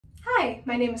Hi,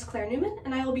 my name is Claire Newman,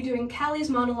 and I will be doing Callie's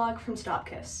monologue from Stop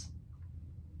Kiss.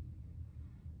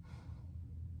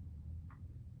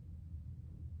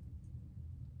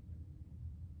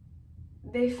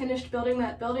 They finished building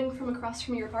that building from across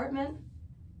from your apartment.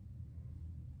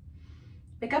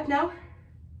 Wake up now.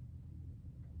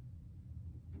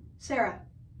 Sarah.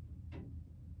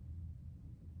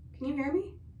 Can you hear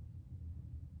me?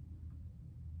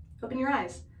 Open your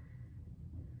eyes.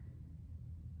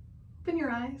 Open your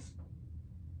eyes.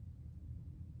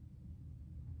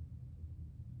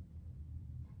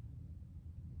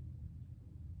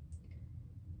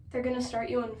 They're gonna start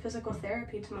you on physical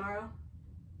therapy tomorrow.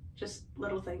 Just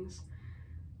little things.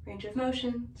 Range of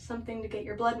motion, something to get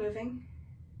your blood moving.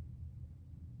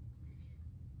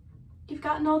 You've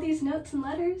gotten all these notes and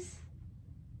letters?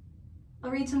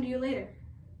 I'll read some to you later.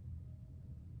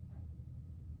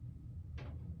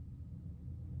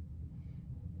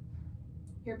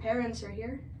 Your parents are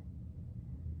here.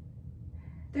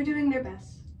 They're doing their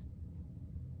best.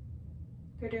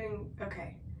 They're doing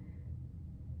okay.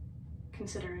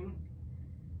 Considering.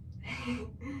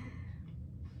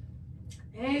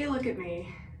 Hey, look at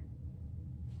me.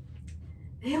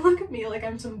 They look at me like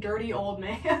I'm some dirty old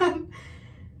man.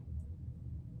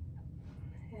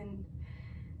 And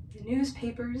the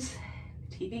newspapers,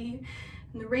 the TV,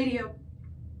 and the radio,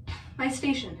 my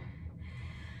station.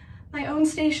 My own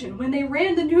station. When they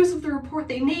ran the news of the report,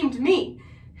 they named me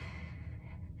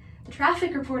the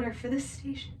traffic reporter for this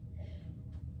station.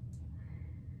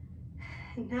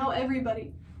 And now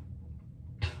everybody,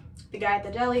 the guy at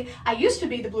the deli, I used to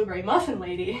be the blueberry muffin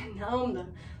lady, now I'm the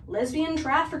lesbian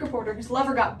traffic reporter whose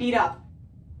lover got beat up.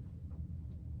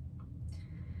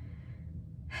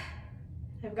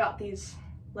 I've got these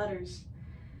letters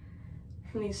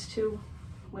from these two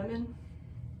women.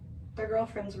 Their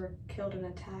girlfriends were killed in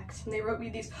attacks, and they wrote me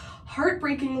these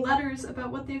heartbreaking letters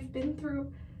about what they've been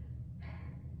through.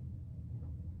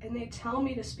 And they tell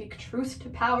me to speak truth to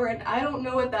power, and I don't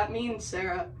know what that means,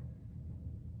 Sarah.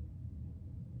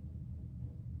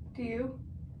 Do you?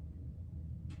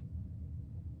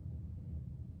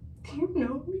 Do you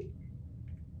know me?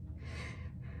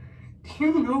 Do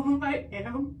you know who I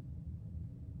am?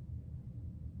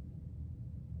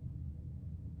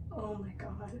 Oh my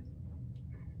God.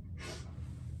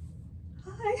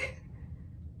 Hi.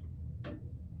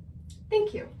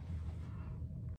 Thank you.